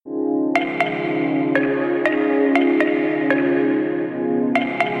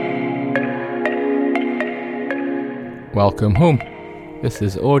welcome home. This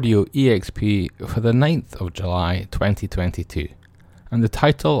is Audio EXP for the 9th of July 2022, and the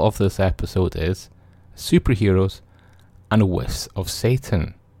title of this episode is Superheroes and Whiffs of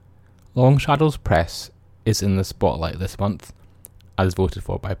Satan. Long Shadows Press is in the spotlight this month, as voted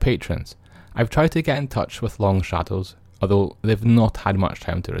for by patrons. I've tried to get in touch with Long Shadows, although they've not had much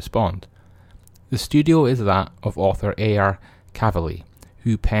time to respond. The studio is that of author A.R. Kavali,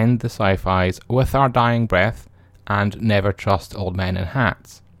 who penned the sci-fis With Our Dying Breath and Never Trust Old Men in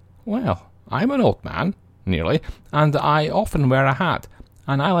Hats. Well, I'm an old man, nearly, and I often wear a hat,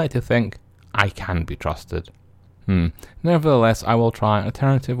 and I like to think I can be trusted. Nevertheless, I will try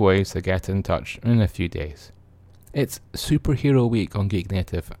alternative ways to get in touch in a few days. It's Superhero Week on Geek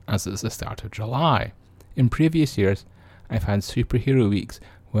Native, as it's the start of July. In previous years, I've had Superhero Weeks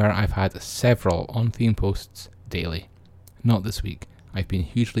where I've had several on-theme posts daily. Not this week. I've been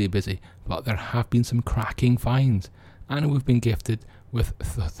hugely busy, but there have been some cracking finds, and we've been gifted with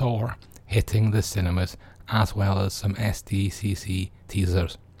Thor hitting the cinemas, as well as some SDCC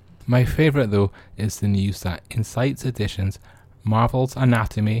teasers. My favourite though is the news that Insights Editions Marvel's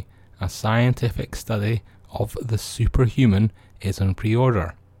Anatomy, a scientific study of the superhuman, is on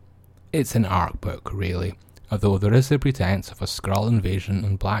pre-order. It's an ARC book really, although there is the pretense of a Skrull invasion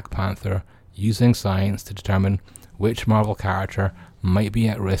and Black Panther using science to determine which Marvel character might be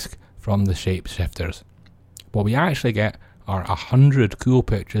at risk from the shapeshifters. What we actually get are 100 cool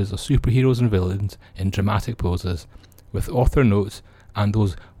pictures of superheroes and villains in dramatic poses, with author notes and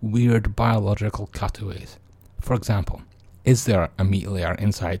those weird biological cutaways. For example, is there a meat layer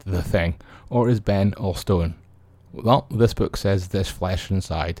inside the Thing, or is Ben all stone? Well, this book says there's flesh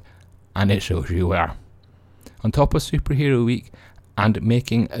inside, and it shows you where. On top of Superhero Week, and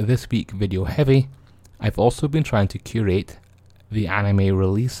making this week video heavy, I've also been trying to curate the anime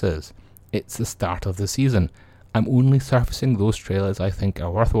releases. It's the start of the season. I'm only surfacing those trailers I think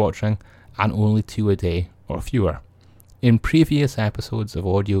are worth watching, and only 2 a day or fewer. In previous episodes of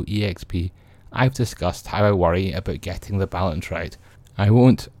Audio EXP, I've discussed how I worry about getting the balance right. I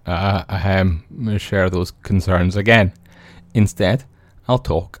won't share those concerns again. Instead, I'll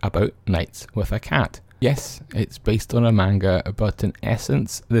talk about Nights with a Cat. Yes, it's based on a manga, but in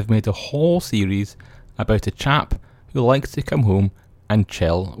essence, they've made a whole series about a chap who likes to come home and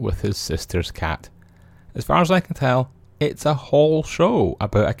chill with his sister's cat. As far as I can tell, it's a whole show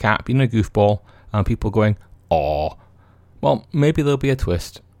about a cat being a goofball and people going, "Aww." Well, maybe there'll be a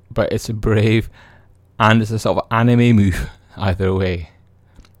twist, but it's brave and it's a sort of anime move either way.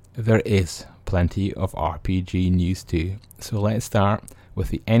 There is plenty of RPG news too, so let's start with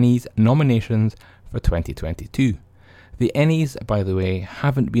the Ennies nominations for 2022. The Ennies, by the way,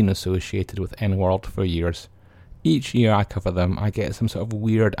 haven't been associated with N-World for years. Each year I cover them, I get some sort of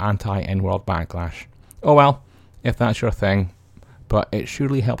weird anti-N-World backlash. Oh well, if that's your thing, but it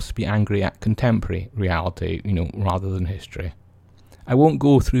surely helps to be angry at contemporary reality, rather than history. I won't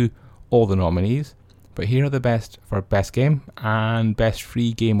go through all the nominees, but here are the best for Best Game and Best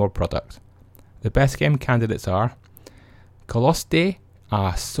Free Game or Product. The Best Game candidates are Coloste,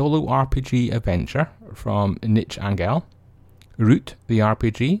 a solo RPG adventure from Niche Angel, Root the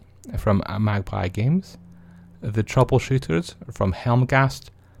RPG from Magpie Games, The Troubleshooters from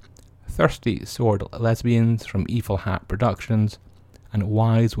Helmgast, Thirsty Sword Lesbians from Evil Hat Productions, and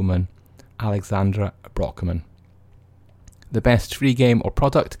Wise Woman Alexandra Brockman. The best free game or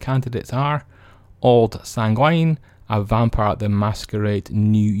product candidates are Old Sanguine, a Vampire the Masquerade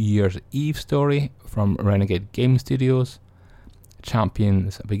New Year's Eve story from Renegade Game Studios,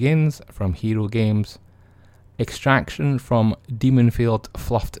 Champions Begins from Hero Games, Extraction from Demonfield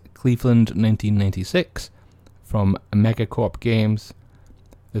Fluffed Cleveland 1996 from Megacorp Games,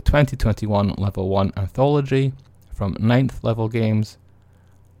 the 2021 Level 1 Anthology from 9th Level Games,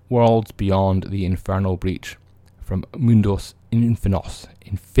 Worlds Beyond the Infernal Breach from Mundos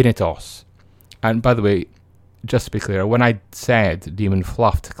Infinitos. And by the way, just to be clear, when I said Demon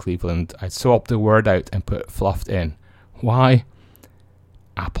Fluffed Cleveland, I swapped the word out and put fluffed in. Why?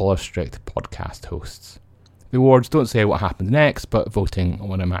 Apple are strict podcast hosts. The awards don't say what happens next, but voting,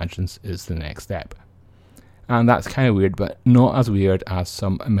 one imagines, is the next step. And that's kind of weird, but not as weird as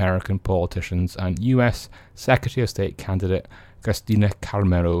some American politicians and US Secretary of State candidate Christina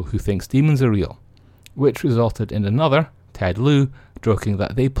Carmero, who thinks demons are real, which resulted in another, Ted Lieu, joking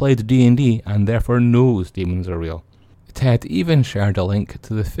that they played D&D and therefore knows demons are real. Ted even shared a link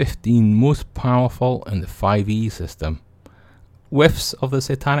to the 15 most powerful in the 5e system. Whiffs of the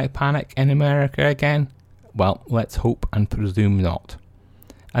satanic panic in America again? Well, let's hope and presume not.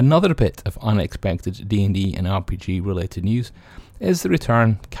 Another bit of unexpected D&D and RPG related news is the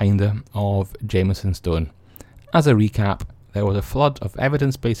return, kinda, of Jameson Stone. As a recap, there was a flood of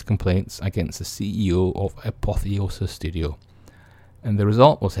evidence-based complaints against the CEO of Apotheosis Studio, and the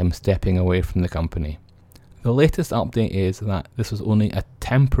result was him stepping away from the company. The latest update is that this was only a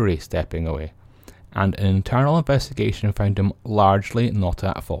temporary stepping away, and an internal investigation found him largely not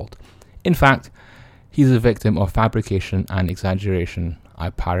at fault. In fact, he's a victim of fabrication and exaggeration,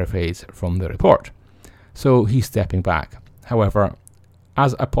 I paraphrase from the report. So he's stepping back. However,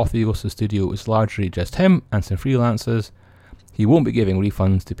 as Apotheosis Studio is largely just him and some freelancers, he won't be giving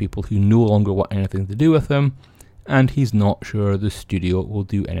refunds to people who no longer want anything to do with him, and he's not sure the studio will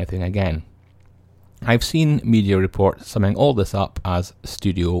do anything again. I've seen media reports summing all this up as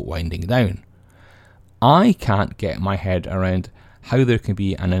studio winding down. I can't get my head around how there can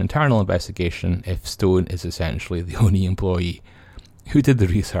be an internal investigation if Stone is essentially the only employee. Who did the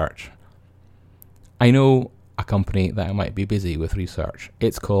research? I know a company that might be busy with research.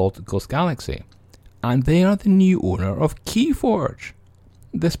 It's called Ghost Galaxy, and they are the new owner of Keyforge.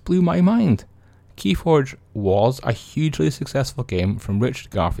 This blew my mind. Keyforge was a hugely successful game from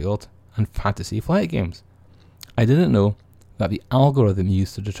Richard Garfield and Fantasy Flight Games. I didn't know that the algorithm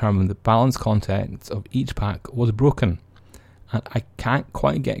used to determine the balance contents of each pack was broken, and I can't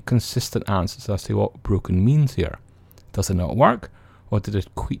quite get consistent answers as to what broken means here. Does it not work, or did a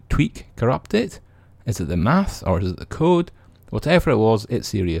tweak corrupt it? Is it the maths, or is it the code? Whatever it was, it's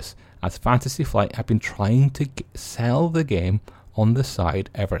serious, as Fantasy Flight have been trying to sell the game on the side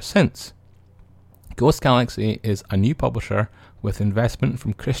ever since. Ghost Galaxy is a new publisher with investment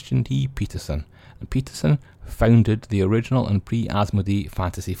from Christian D. Peterson, and Peterson founded the original and pre-Asmodee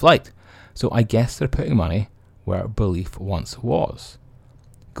Fantasy Flight, so I guess they're putting money where belief once was.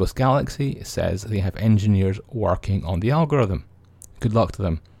 Ghost Galaxy says they have engineers working on the algorithm. Good luck to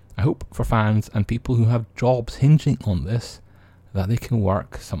them. I hope for fans and people who have jobs hinging on this that they can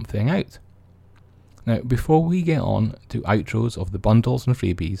work something out. Now, before we get on to outros of the bundles and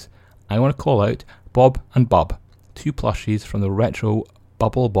freebies, I want to call out Bob and Bub, 2 plushies from the retro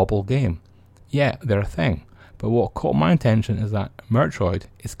Bubble Bobble game. Yeah, they're a thing, but what caught my attention is that Merchoid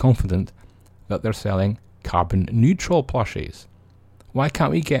is confident that they're selling carbon neutral plushies. Why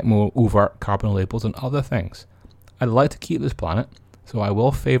can't we get more overt carbon labels on other things? I'd like to keep this planet, so I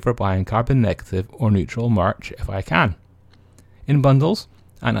will favour buying carbon negative or neutral merch if I can. In bundles,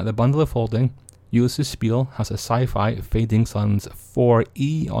 and at the Bundle of Holding, Ulysses Spiel has a sci-fi Fading Suns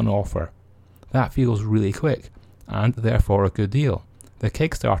 4E on offer. That feels really quick, and therefore a good deal. The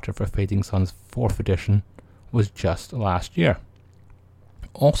Kickstarter for Fading Suns 4th edition was just last year.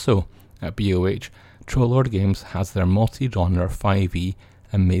 Also at BOH, Trollord Games has their multi-genre 5e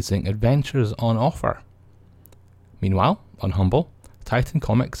Amazing Adventures on offer. Meanwhile, on Humble, Titan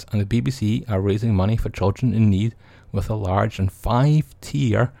Comics and the BBC are raising money for children in need with a large and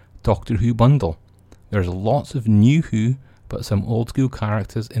 5-tier Doctor Who bundle. There's lots of new Who, but some old school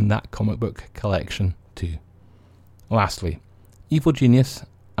characters in that comic book collection too. Lastly, Evil Genius,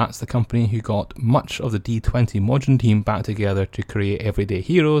 that's the company who got much of the D20 Modern team back together to create Everyday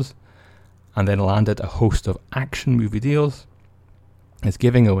Heroes, and then landed a host of action movie deals, is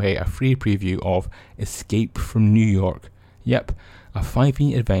giving away a free preview of Escape from New York. Yep, a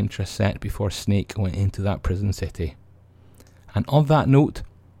 5e adventure set before Snake went into that prison city. And on that note,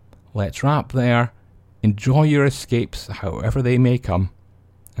 let's wrap there. Enjoy your escapes, however they may come,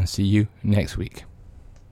 and see you next week.